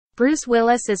Bruce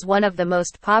Willis is one of the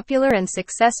most popular and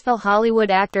successful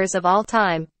Hollywood actors of all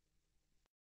time.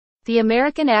 The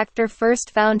American actor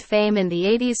first found fame in the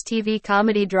 80s TV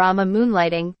comedy drama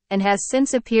Moonlighting, and has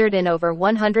since appeared in over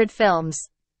 100 films.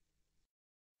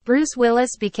 Bruce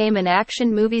Willis became an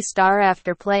action movie star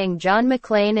after playing John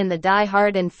McClane in the Die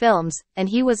Hard and films, and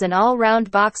he was an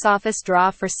all-round box office draw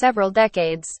for several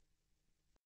decades.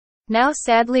 Now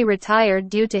sadly retired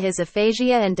due to his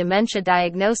aphasia and dementia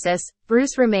diagnosis,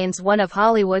 Bruce remains one of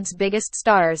Hollywood's biggest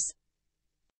stars.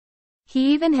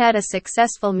 He even had a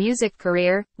successful music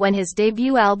career, when his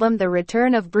debut album The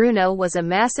Return of Bruno was a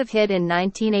massive hit in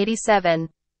 1987.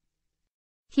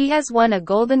 He has won a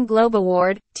Golden Globe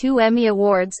Award, 2 Emmy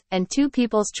Awards, and 2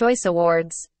 People's Choice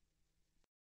Awards.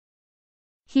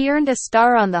 He earned a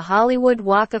star on the Hollywood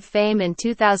Walk of Fame in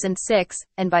 2006,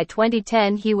 and by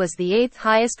 2010 he was the 8th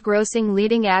highest-grossing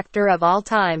leading actor of all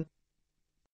time.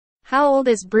 How old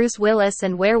is Bruce Willis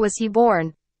and where was he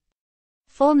born?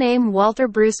 Full name Walter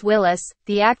Bruce Willis,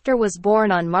 the actor was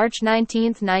born on March 19,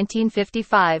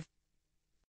 1955.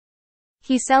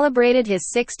 He celebrated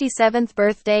his 67th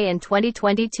birthday in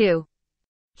 2022.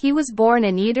 He was born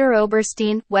in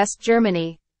Idar-Oberstein, West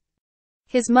Germany.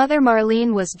 His mother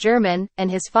Marlene was German,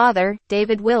 and his father,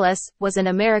 David Willis, was an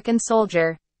American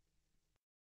soldier.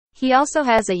 He also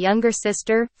has a younger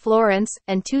sister, Florence,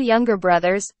 and 2 younger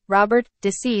brothers, Robert,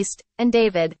 deceased, and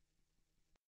David.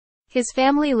 His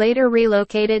family later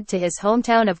relocated to his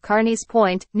hometown of Carneys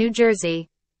Point, New Jersey.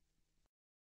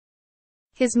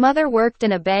 His mother worked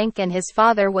in a bank and his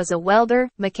father was a welder,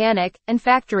 mechanic, and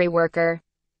factory worker.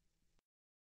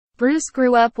 Bruce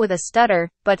grew up with a stutter,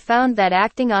 but found that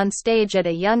acting on stage at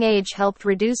a young age helped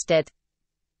reduce it.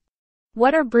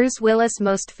 What are Bruce Willis'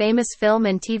 most famous film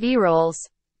and TV roles?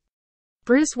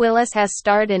 Bruce Willis has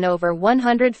starred in over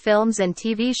 100 films and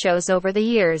TV shows over the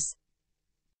years.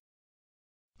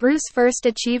 Bruce first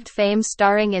achieved fame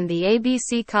starring in the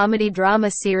ABC comedy drama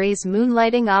series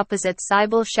Moonlighting opposite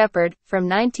Sybil Shepherd, from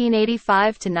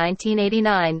 1985 to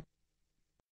 1989.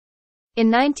 In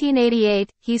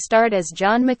 1988, he starred as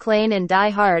John McClane in Die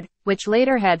Hard, which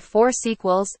later had 4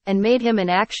 sequels, and made him an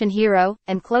action hero,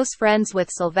 and close friends with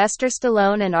Sylvester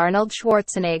Stallone and Arnold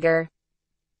Schwarzenegger.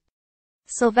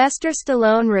 Sylvester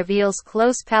Stallone reveals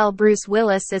close pal Bruce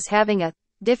Willis is having a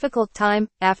difficult time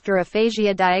after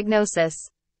aphasia diagnosis.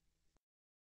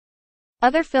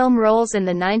 Other film roles in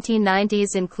the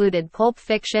 1990s included Pulp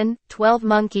Fiction, 12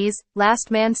 Monkeys,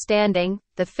 Last Man Standing,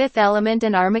 The Fifth Element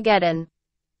and Armageddon.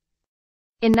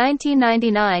 In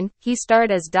 1999, he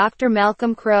starred as Dr.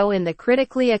 Malcolm Crowe in the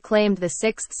critically acclaimed The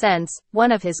Sixth Sense,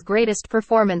 one of his greatest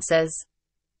performances.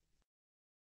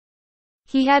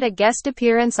 He had a guest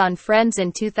appearance on Friends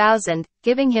in 2000,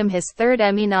 giving him his 3rd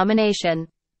Emmy nomination.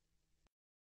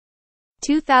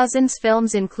 2000's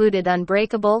films included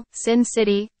Unbreakable, Sin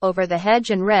City, Over the Hedge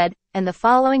and Red, and the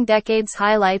following decade's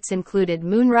highlights included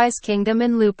Moonrise Kingdom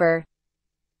and Looper.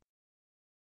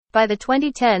 By the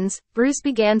 2010s, Bruce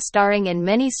began starring in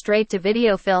many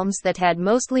straight-to-video films that had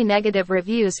mostly negative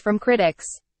reviews from critics.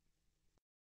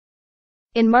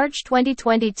 In March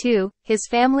 2022, his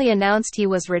family announced he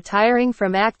was retiring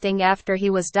from acting after he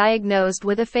was diagnosed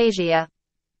with aphasia.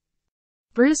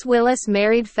 Bruce Willis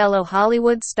married fellow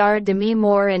Hollywood star Demi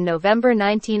Moore in November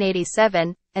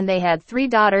 1987, and they had 3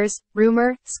 daughters,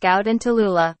 Rumor, Scout and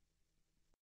Tallulah.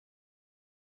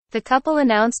 The couple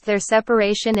announced their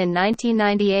separation in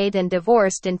 1998 and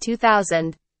divorced in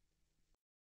 2000.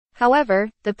 However,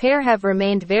 the pair have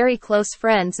remained very close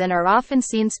friends and are often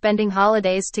seen spending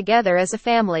holidays together as a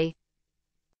family.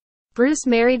 Bruce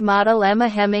married model Emma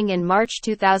Hemming in March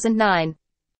 2009.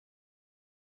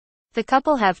 The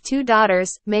couple have 2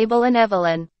 daughters, Mabel and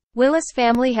Evelyn. Willis'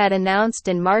 family had announced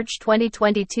in March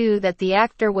 2022 that the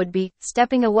actor would be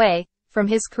stepping away from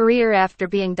his career after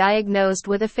being diagnosed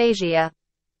with aphasia.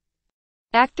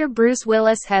 Actor Bruce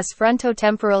Willis has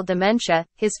frontotemporal dementia,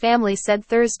 his family said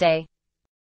Thursday.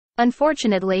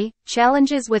 Unfortunately,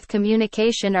 challenges with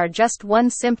communication are just one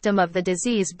symptom of the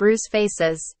disease Bruce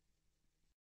faces.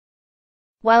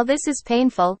 While this is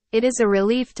painful, it is a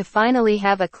relief to finally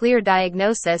have a clear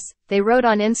diagnosis, they wrote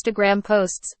on Instagram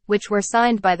posts, which were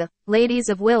signed by the ladies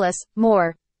of Willis,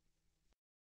 Moore.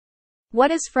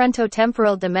 What is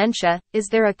frontotemporal dementia? Is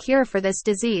there a cure for this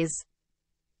disease?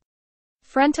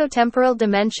 Frontotemporal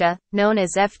dementia, known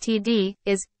as FTD,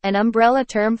 is an umbrella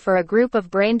term for a group of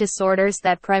brain disorders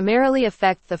that primarily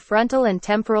affect the frontal and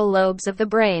temporal lobes of the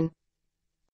brain.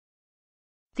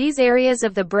 These areas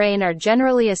of the brain are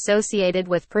generally associated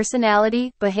with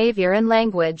personality, behavior and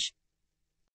language.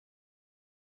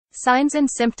 Signs and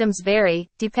symptoms vary,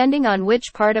 depending on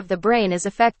which part of the brain is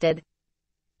affected.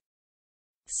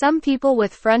 Some people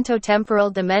with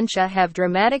frontotemporal dementia have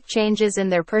dramatic changes in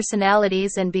their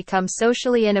personalities and become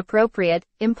socially inappropriate,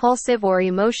 impulsive or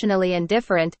emotionally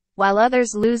indifferent, while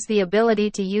others lose the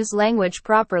ability to use language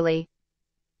properly.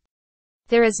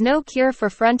 There is no cure for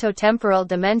frontotemporal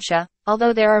dementia,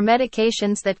 although there are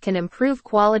medications that can improve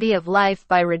quality of life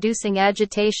by reducing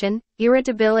agitation,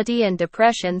 irritability and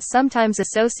depression sometimes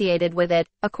associated with it,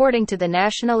 according to the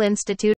National Institute